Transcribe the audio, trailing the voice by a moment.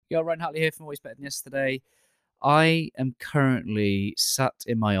Yeah, Ryan Hartley here from Always Better Than Yesterday. I am currently sat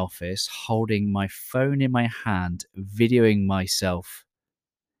in my office holding my phone in my hand, videoing myself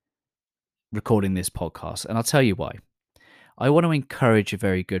recording this podcast. And I'll tell you why. I want to encourage a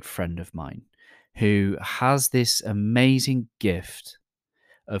very good friend of mine who has this amazing gift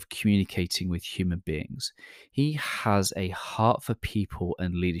of communicating with human beings. He has a heart for people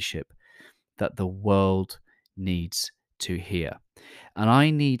and leadership that the world needs to hear. And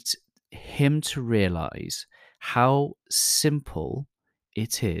I need him to realize how simple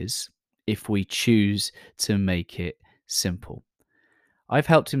it is if we choose to make it simple. I've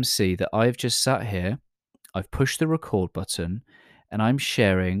helped him see that I've just sat here, I've pushed the record button, and I'm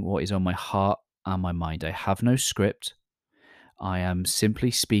sharing what is on my heart and my mind. I have no script. I am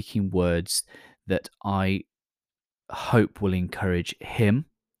simply speaking words that I hope will encourage him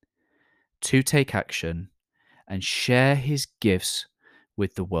to take action and share his gifts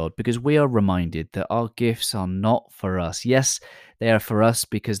with the world, because we are reminded that our gifts are not for us. Yes, they are for us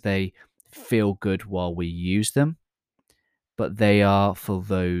because they feel good while we use them, but they are for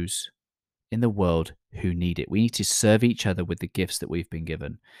those in the world who need it. We need to serve each other with the gifts that we've been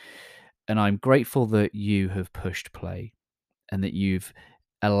given. And I'm grateful that you have pushed play and that you've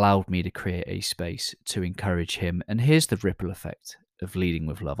allowed me to create a space to encourage him. And here's the ripple effect of leading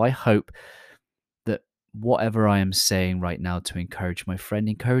with love. I hope that whatever I am saying right now to encourage my friend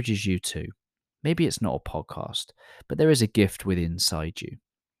encourages you too. Maybe it's not a podcast, but there is a gift within inside you.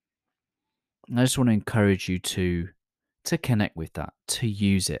 And I just want to encourage you to connect with that, to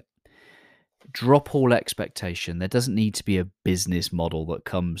use it. Drop all expectation. There doesn't need to be a business model that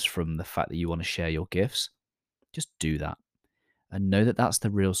comes from the fact that you want to share your gifts. Just do that and know that that's the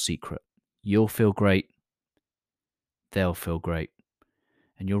real secret. You'll feel great. They'll feel great.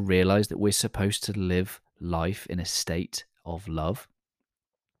 And you'll realize that we're supposed to live life in a state of love.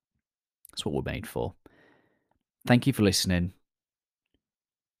 That's what we're made for. Thank you for listening.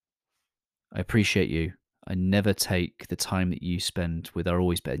 I appreciate you. I never take the time that you spend with our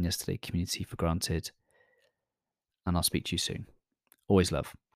Always Better Than Yesterday community for granted. And I'll speak to you soon. Always love.